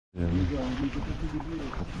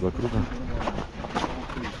Закрыто.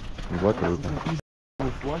 Закрыто.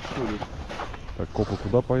 Так, копы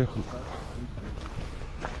куда поехали?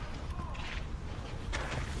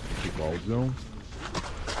 Ползем.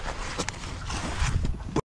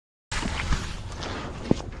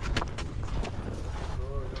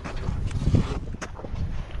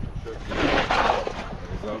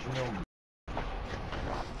 Зажмем.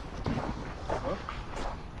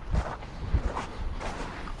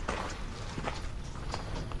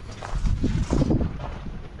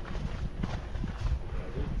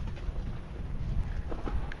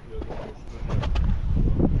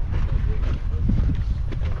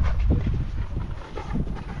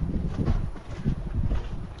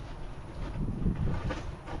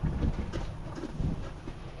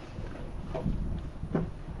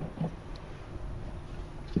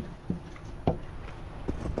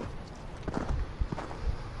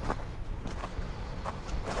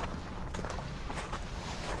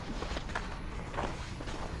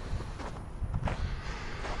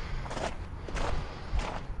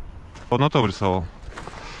 Он на том рисовал.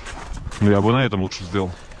 Ну я бы на этом лучше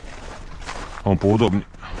сделал. Он поудобнее.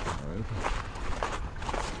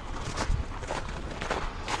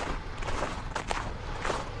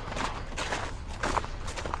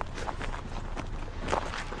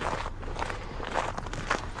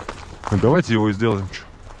 Давайте его и сделаем.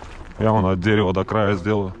 Я вон от дерева до края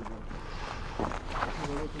сделаю.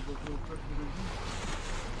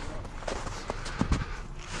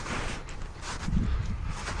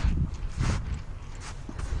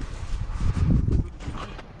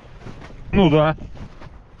 Ну да.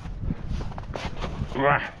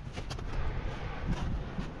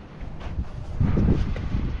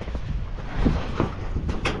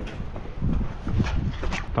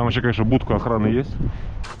 Там еще, конечно, будка охраны есть.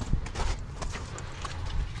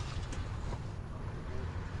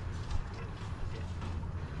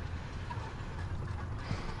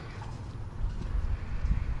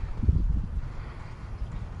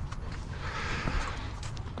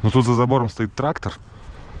 Ну тут за забором стоит трактор.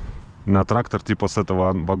 На трактор типа с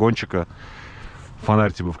этого вагончика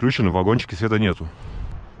фонарь типа включен, в вагончике света нету.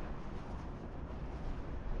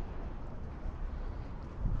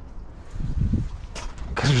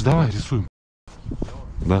 Короче, давай рисуем.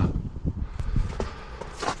 Да.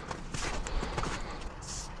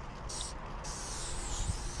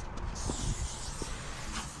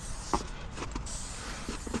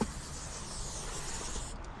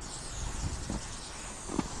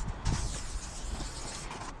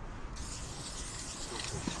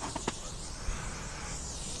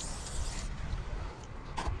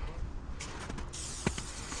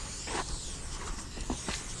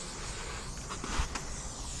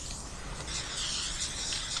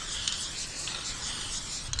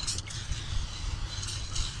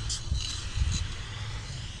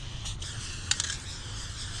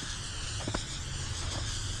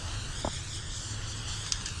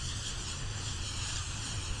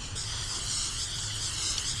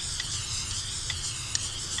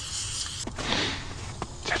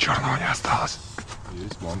 Черного не осталось.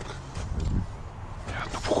 Есть манка. Я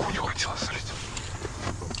одну букву не хотела слить.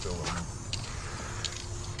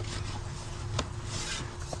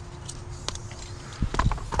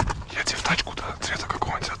 Я тебе в тачку-то цвета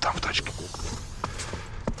какого-нибудь отдам в тачке.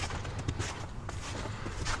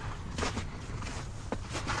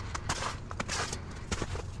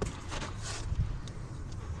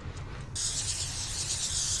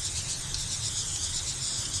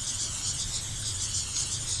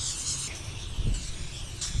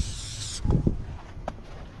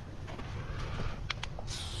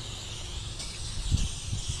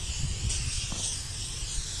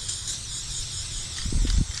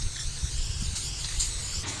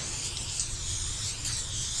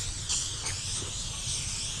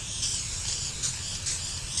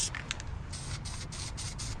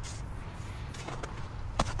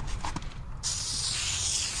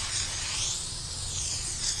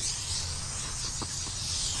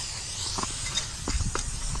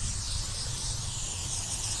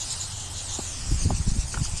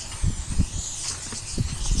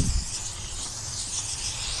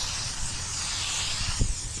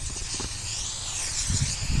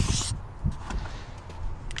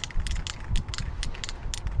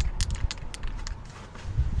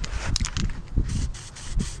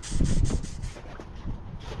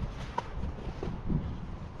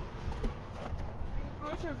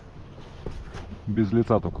 Без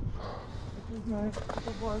лица только. Не знаю,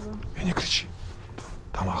 что база. И не кричи.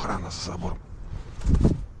 Там охрана за забором.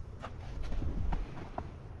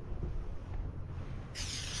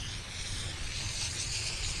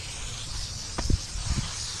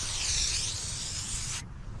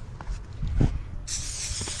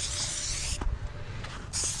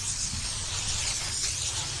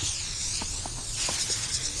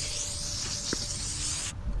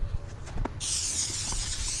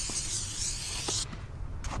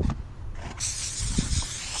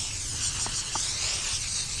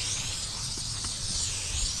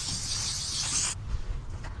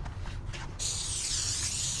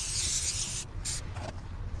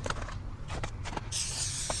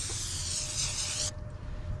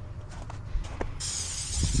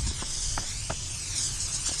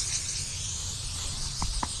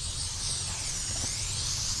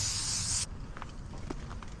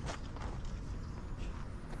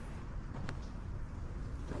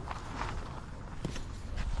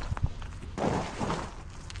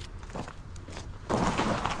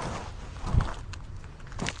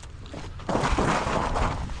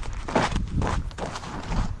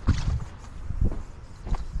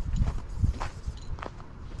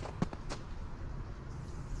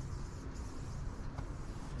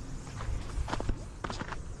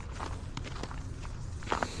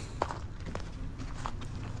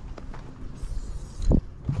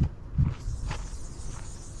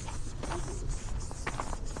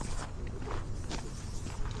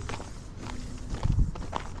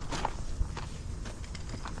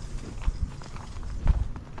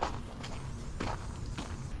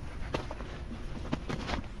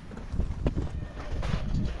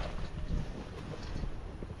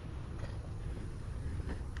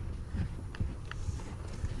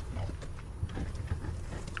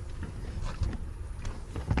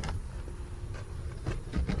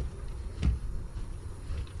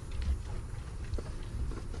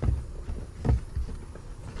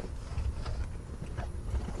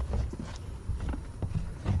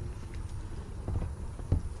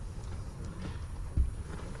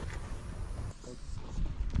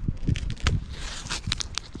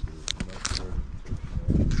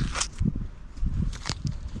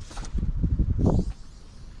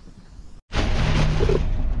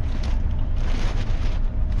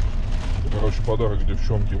 подарок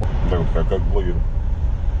девчонке. Да, как блогер.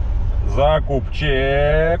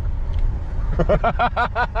 Закупчик.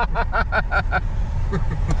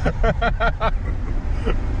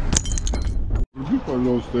 Иди,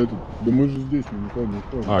 пожалуйста, этот. Да мы же здесь, мы никого не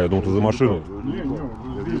ходим. А, я думал, ты за машиной. Не,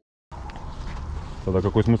 мы здесь. Тогда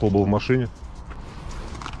какой смысл был в машине?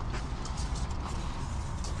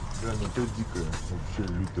 Реально, опять дикая,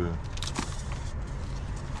 вообще лютая.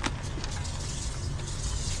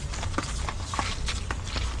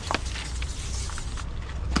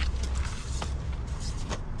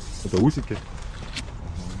 Это усики?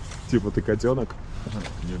 Типа ты котенок?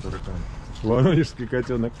 Не таракан. Воронежский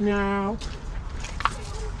котенок. Мяу.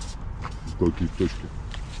 Какие точки?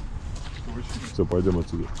 Все, пойдем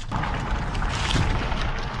отсюда.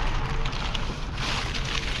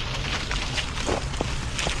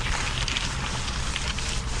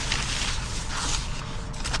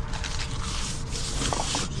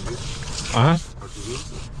 Ага.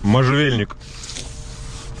 Можжевельник.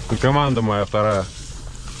 Команда моя вторая.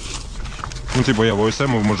 Ну типа я в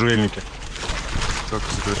ОСМ в можжевельнике. Как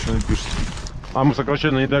сокращенно пишется? А мы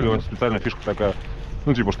сокращенно не тягиваем, специальная фишка такая.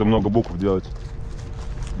 Ну типа, что много букв делать.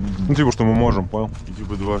 Ну типа, что мы можем, понял? И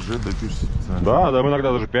типа 2G допишется специально. Да, да, мы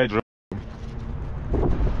иногда даже 5G.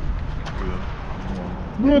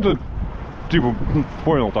 Ну это, типа,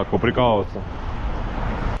 понял, так, поприкалываться.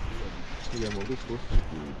 Я могу просто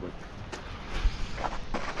уебать.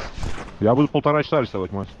 Я буду 1,5 часа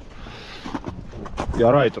рисовать, мать.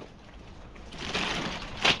 Я райтер.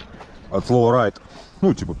 От слова райт.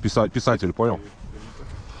 Ну, типа, писатель, понял?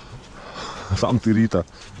 Сам ты Рита.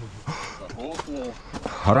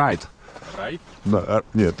 Райт. Райт? Да,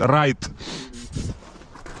 нет, райт.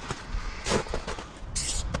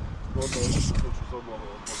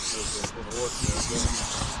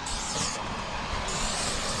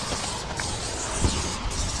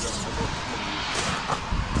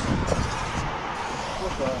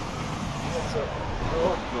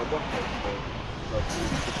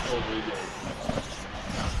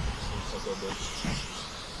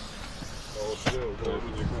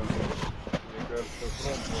 Мне кажется,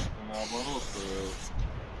 Хром просто наоборот.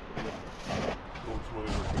 Вот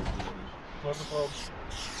смотри, какой здесь. Ну, это правда.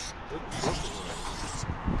 Это просто нравится.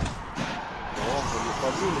 Да, он по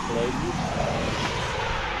фамилии пройдет.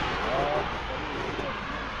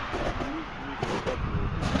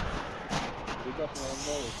 Ребята,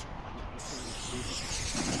 наверное,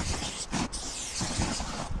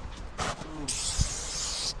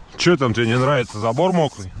 Че там тебе не нравится? Забор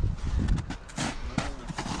мокрый?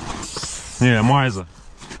 Не, майза.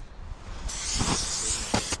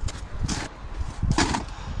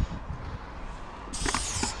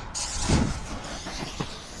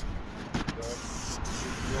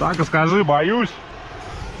 Так и скажи, боюсь.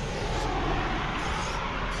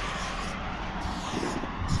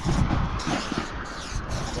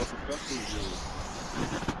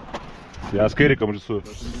 Я с Кериком рисую.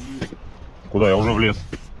 Куда? Я уже влез.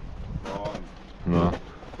 Да.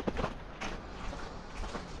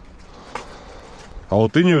 А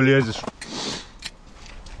вот ты не влезешь.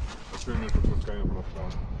 А что мне тут пускай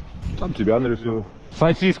пространство? Там тебя нарисую.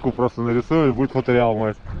 Сосиску просто нарисую, и будет фотореал,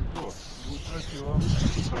 мать. Будет красиво.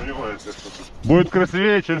 Сомневаюсь, я что-то. Будет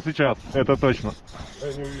красивее, чем сейчас, это точно.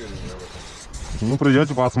 Я не уверен я в этом. Ну,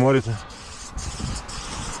 придете, посмотрите.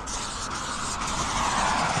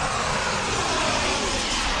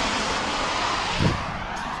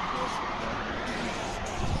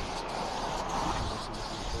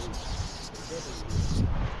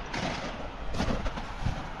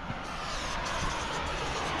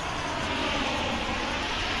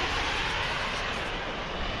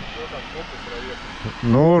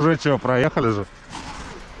 Ну, уже что, проехали же.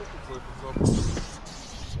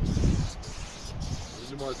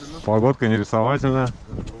 Погодка нерисовательная.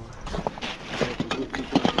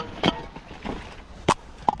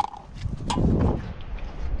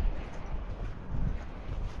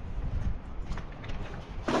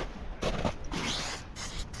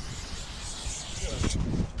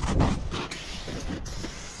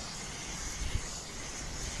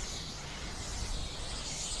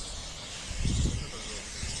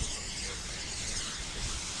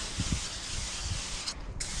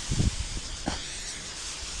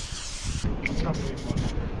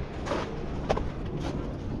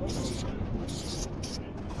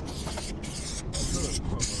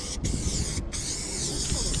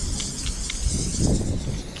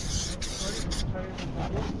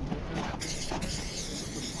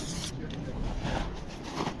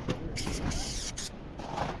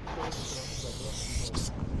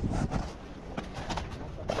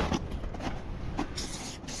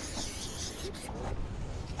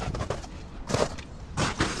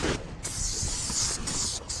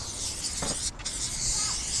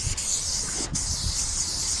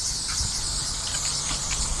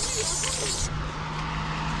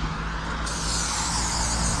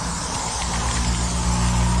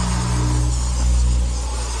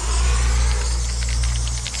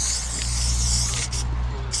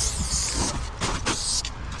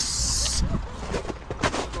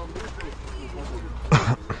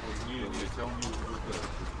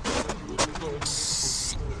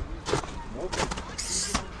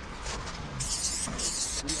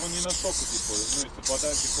 не настолько, типа, ну, если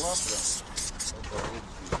подать экран прям.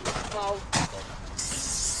 Вау.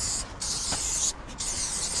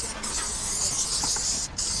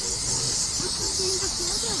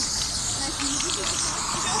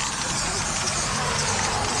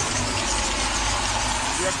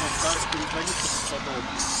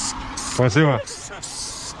 Спасибо.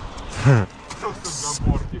 Просто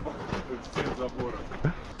забор, типа, все заборы.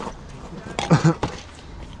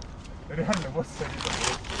 Реально, вот стоит.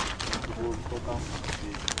 Вот там.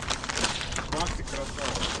 Как ты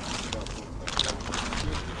красава.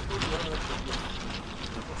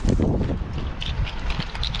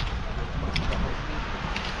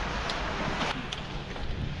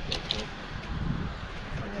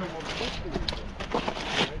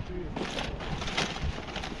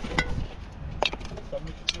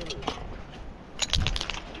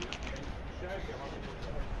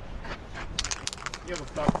 Не, ну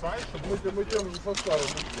станция, чтобы мы тем же составом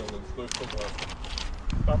сделаем, стой, 100%.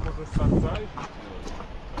 Там уже станция еще сделать.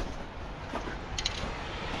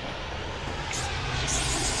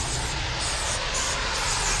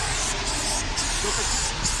 Только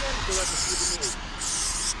куда-то слегнул.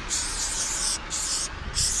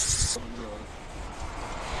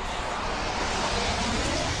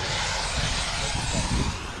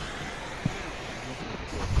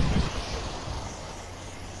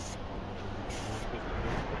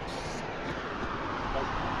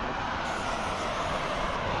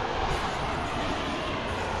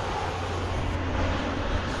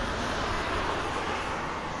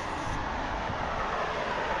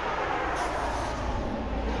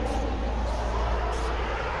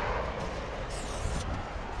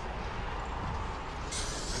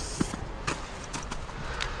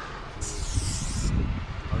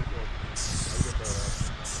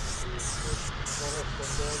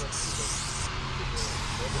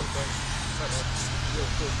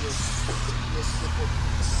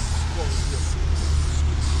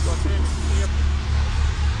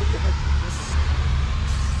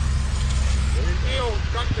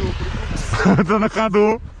 Как ты его придумал? Это на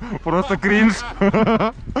ходу. Просто кринж.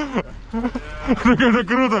 Это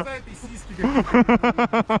круто.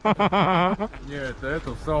 Нет, это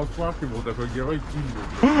в Саут Парке был такой герой Кимби.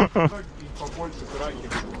 Побольше драки.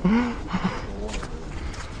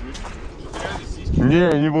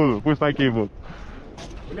 Не, не буду. Пусть такие будут.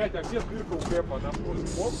 Блять, а где дырка у Кэпа? Она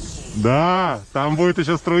просто бок? Да, там будет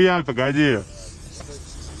еще струя, погоди.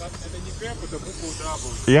 Это не Кэп, это буква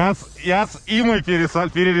W. Я с имой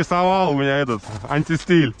перерисовал, у меня этот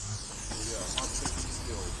антистиль.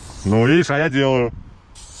 Ну, видишь, а я делаю.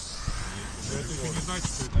 Это не значит,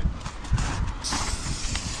 что это...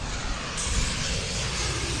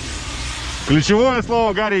 Ключевое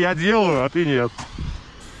слово, Гарри, я делаю, а ты нет.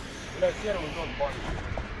 Бля, серый зон банк.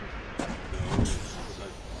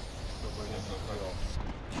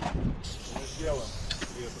 Сделаем.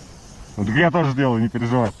 Вот я тоже делаю, не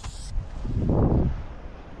переживай.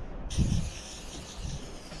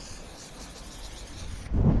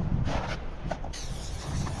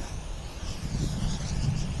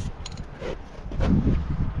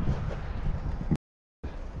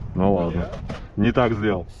 Ну ладно, не так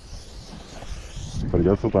сделал.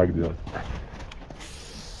 Придется так делать.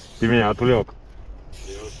 Ты меня отвлек.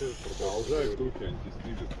 Я вообще продолжаю крути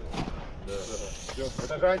антистиль. Да.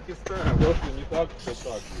 Это же антистиль, просто не так, все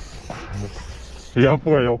так. Я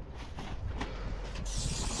понял.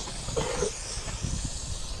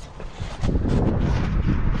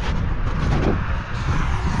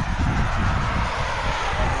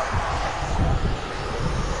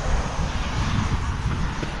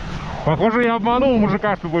 Похоже, я обманул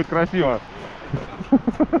мужика, что будет красиво. Лучше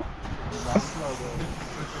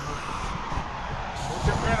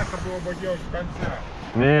это было бы делать в конце.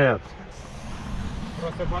 Нет.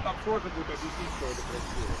 Просто потом тоже будет объяснить, что это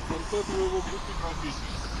красиво. В конце твоего будет красиво.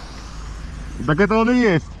 Так это он и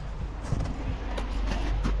есть.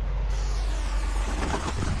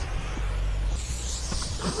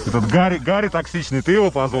 Этот Гарри токсичный, ты его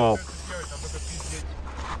позвал?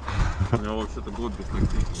 У него вообще-то год без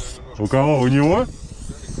токсичности. У кого? У него?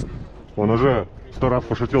 Он уже 100 раз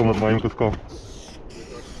пошутил над моим куском.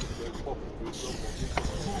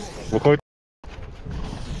 Выходит.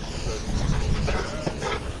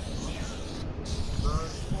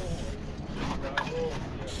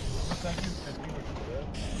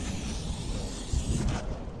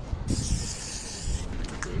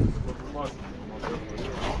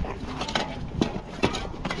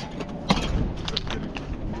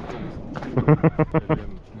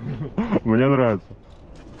 Мне нравится.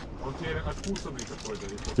 Он теперь откусанный какой-то.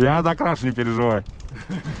 Я закрашу, не переживай.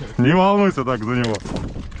 Не волнуйся так за него.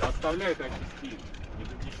 Оставляй так стиль.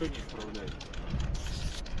 ничего не исправляет.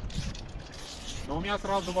 Но у меня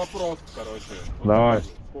сразу вопрос, короче. Вот Давай.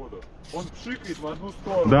 сходу. Он пшикает в одну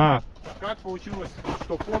сторону. Да. Как получилось,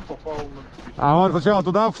 что фон попал на... А он сначала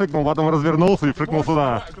туда пшикнул, потом развернулся и пшикнул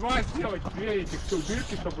сюда. Два сделать, две этих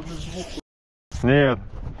дырки, чтобы на звук Нет.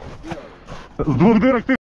 С двух дырок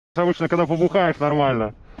ты обычно, когда побухаешь,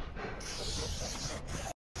 нормально.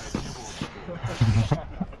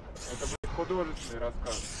 Это будет художественный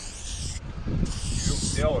рассказ.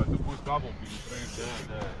 Сделай, это будет дабл перекрыть.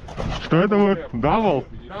 Да. Что это будет? Дабл?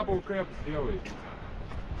 Дабл кэп сделай.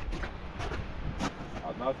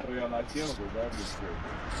 Одна струя на стену, другая будет кэп.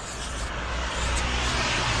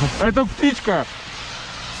 Это птичка.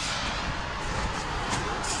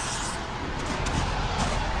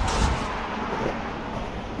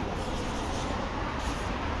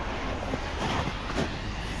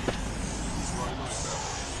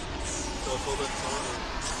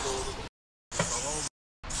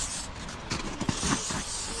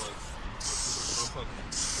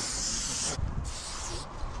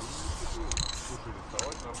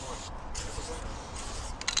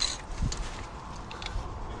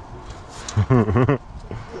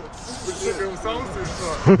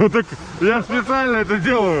 Так я специально это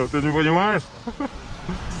делаю, ты не понимаешь?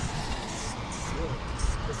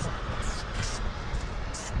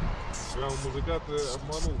 Прям мужика ты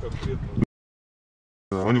обманул конкретно.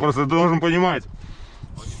 Он просто должен понимать.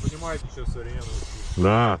 Он не понимает ничего современного.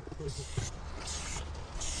 Да.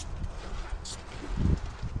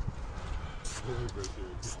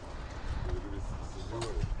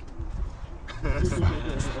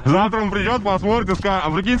 Завтра он придет, посмотрит и скажет,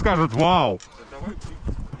 а прикинь, скажет: вау.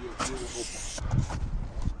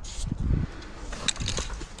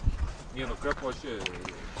 Не, ну кэп вообще...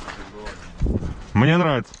 Мне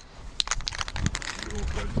нравится.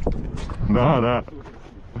 Да, да.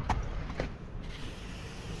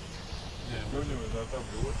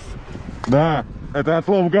 Да, это от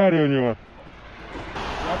слов Гарри у него.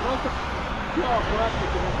 Я просто все аккуратно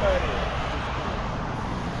комментарии.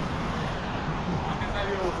 А ты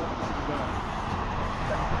завелся всегда.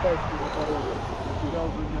 Так китайский дорога. Потерял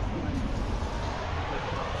бы место.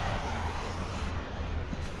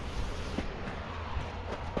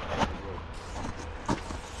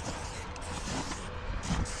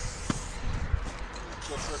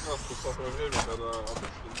 Сейчас как раз то самое время, когда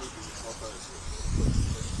обычно люди не хватает.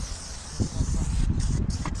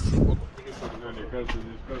 Вот, мне кажется,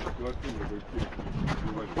 здесь каждый квартиру будет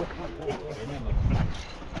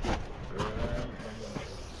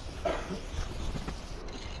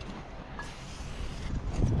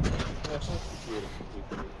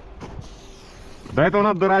До этого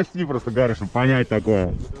надо дорасти просто, Гарри, чтобы понять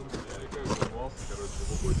такое.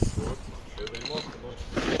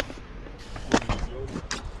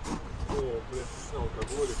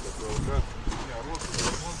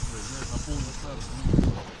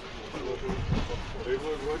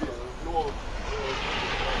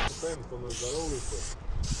 здоровается,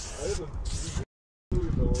 а этот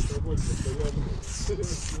алкоголь постоянно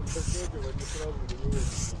они сразу на него.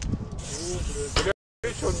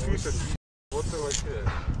 Блядь, что он пишет? Вот и вообще.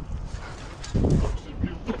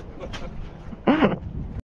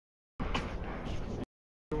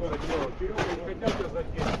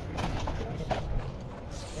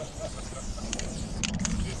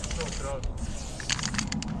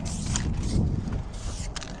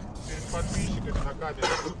 Подписчиками на камере.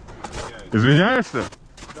 Извиняешься?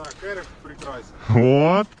 Да, Кэрик прекрасен.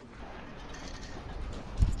 Вот.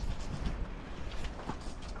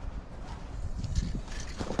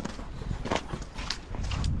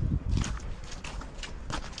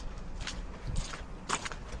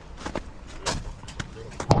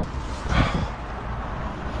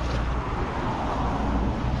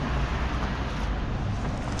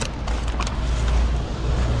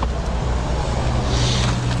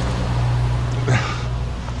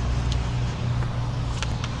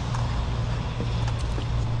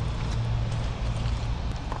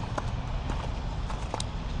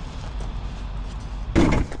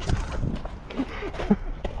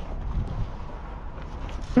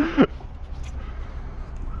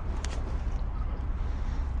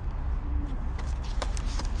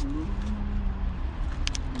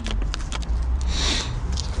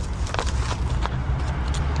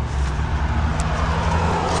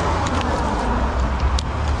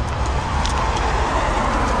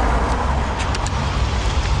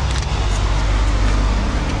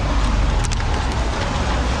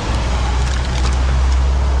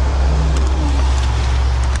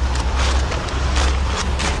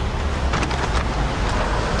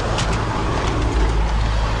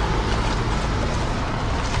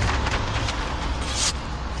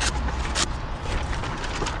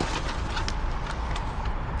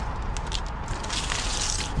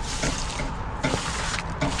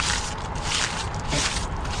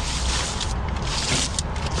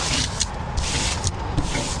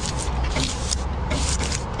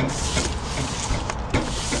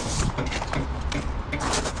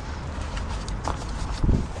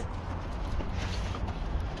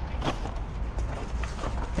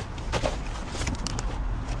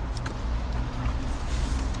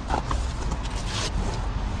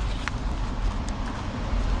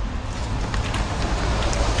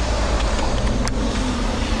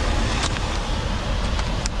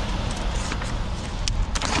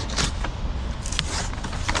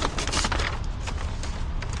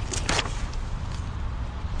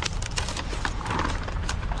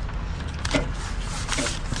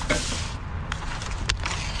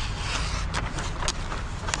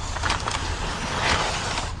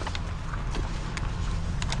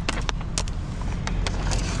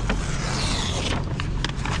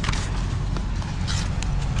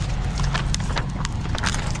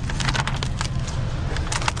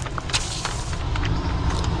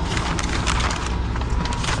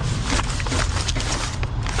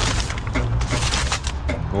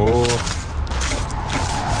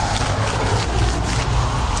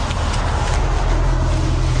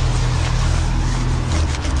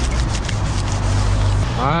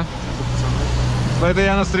 А? Пацаны. Это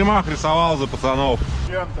я на стримах рисовал за пацанов.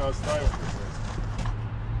 Лента оставил.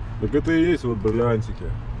 Так это и есть вот бриллиантики.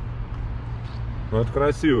 Ну это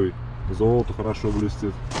красивый. Золото хорошо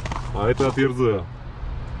блестит. А это от Ерзе.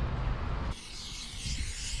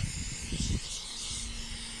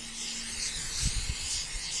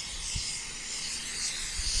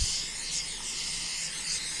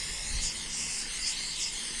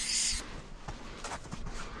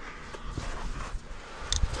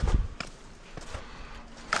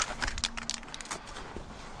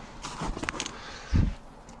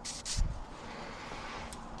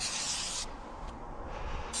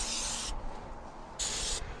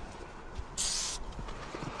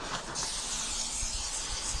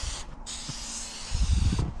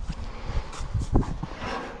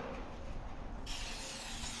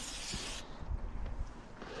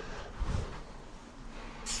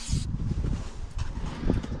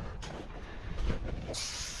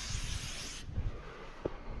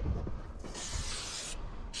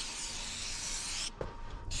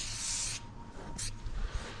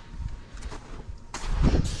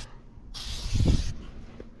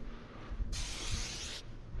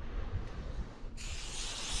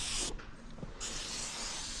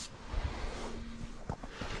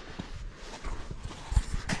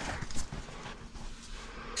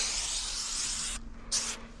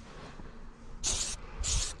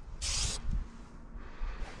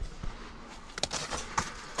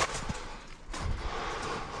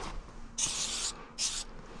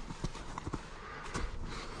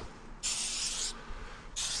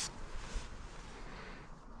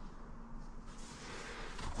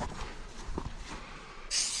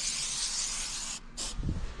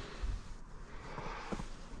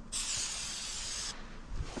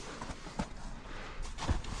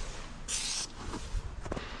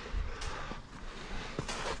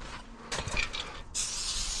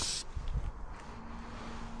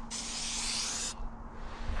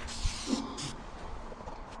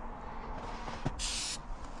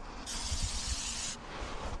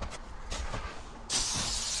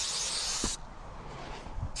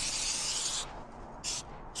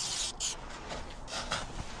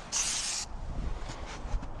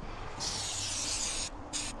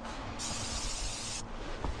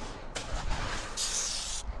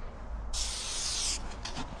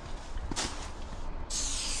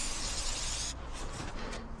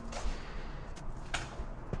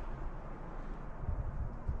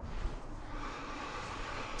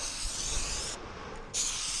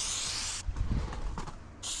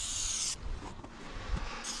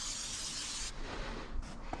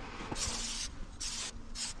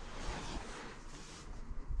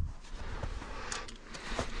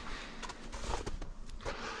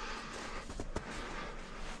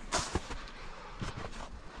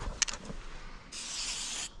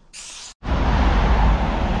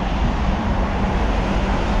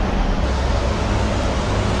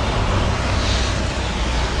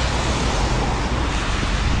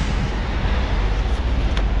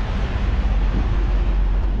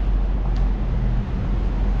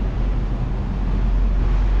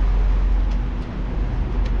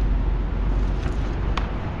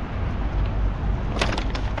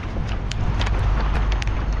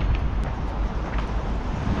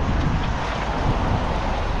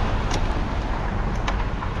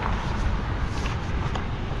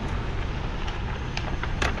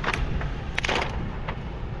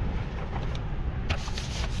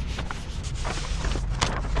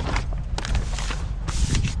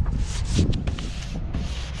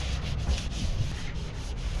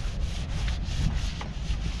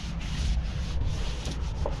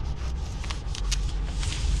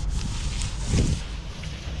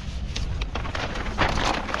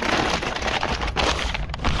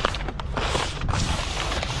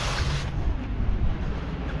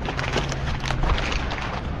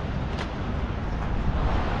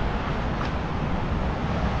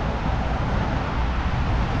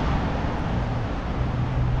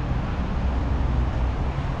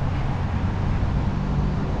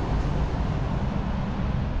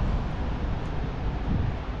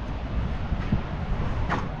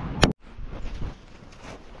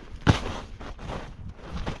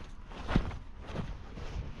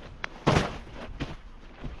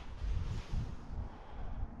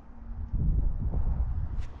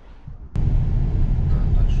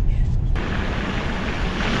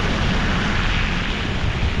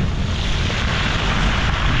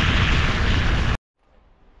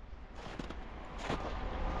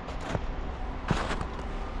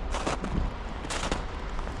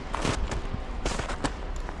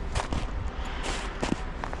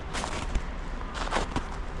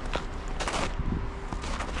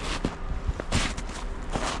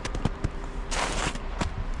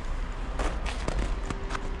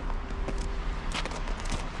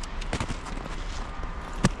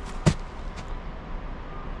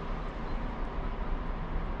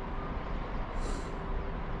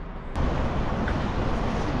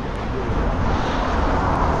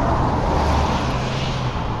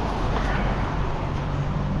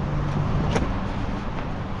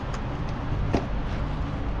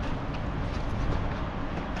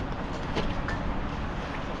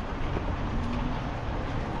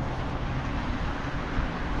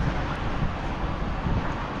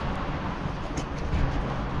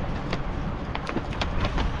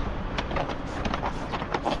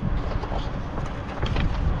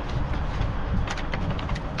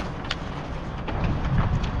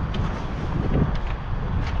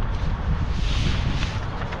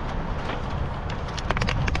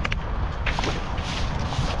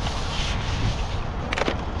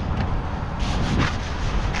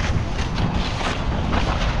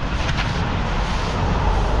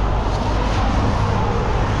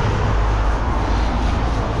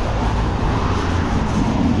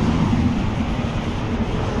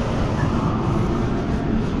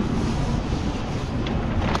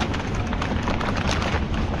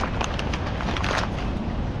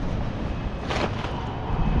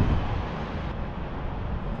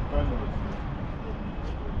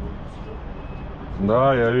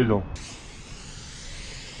 Да, я видел.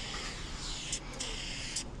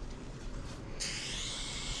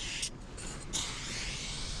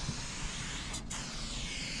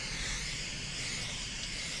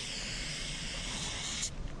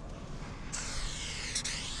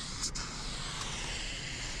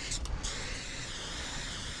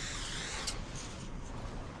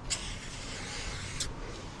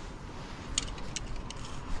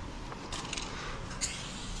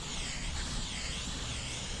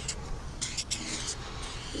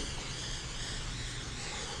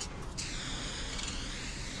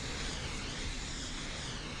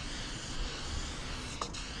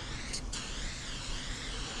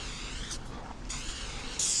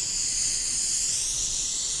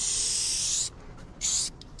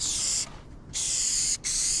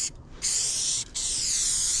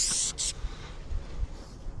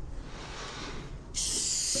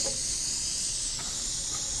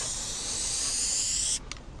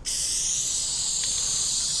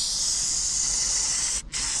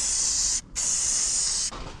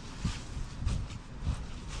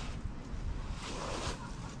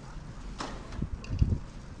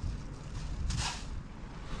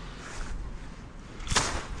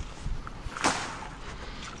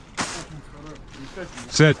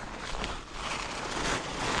 Сядь.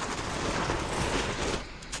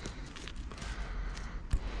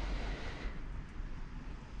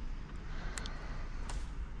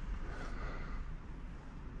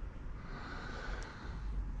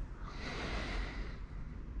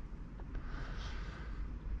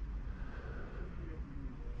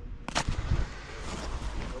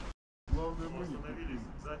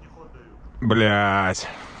 Блять.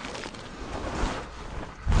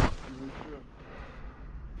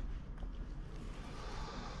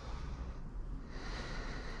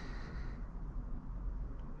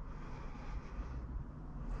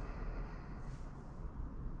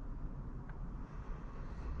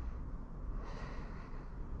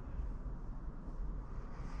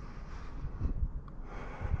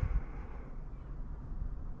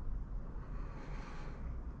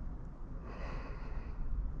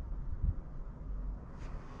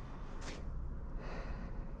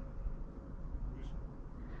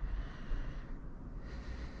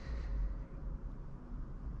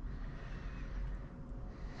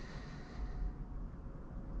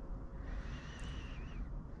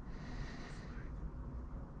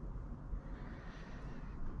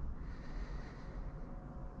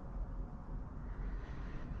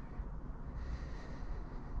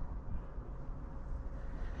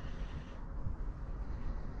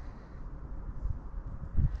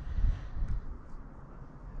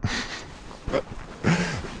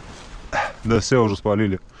 Да все, уже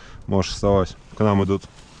спалили. Можешь вставать. К нам идут.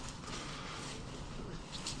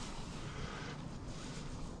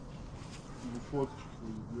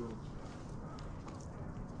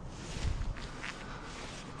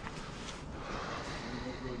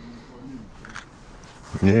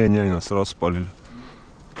 Не, нас сразу спалили.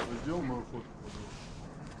 Сделал мою фотку.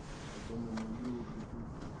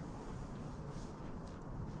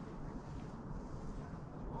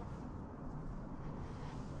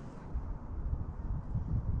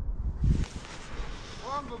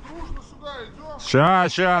 Ладно, дружно сюда идем.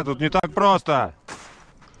 Ща, тут не так просто.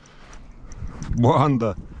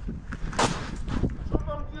 Банда. Что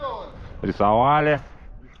там делать? Рисовали.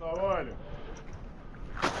 Рисовали.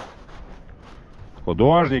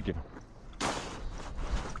 Художники.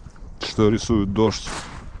 Что рисуют дождь.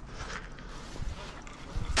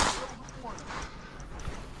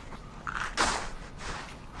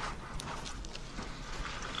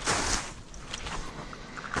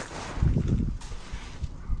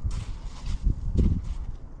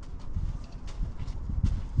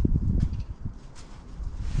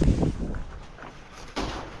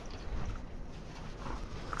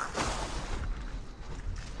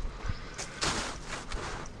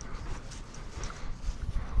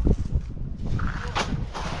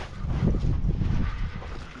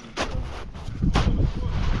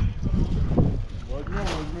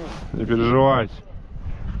 Возьмем. Не переживайте.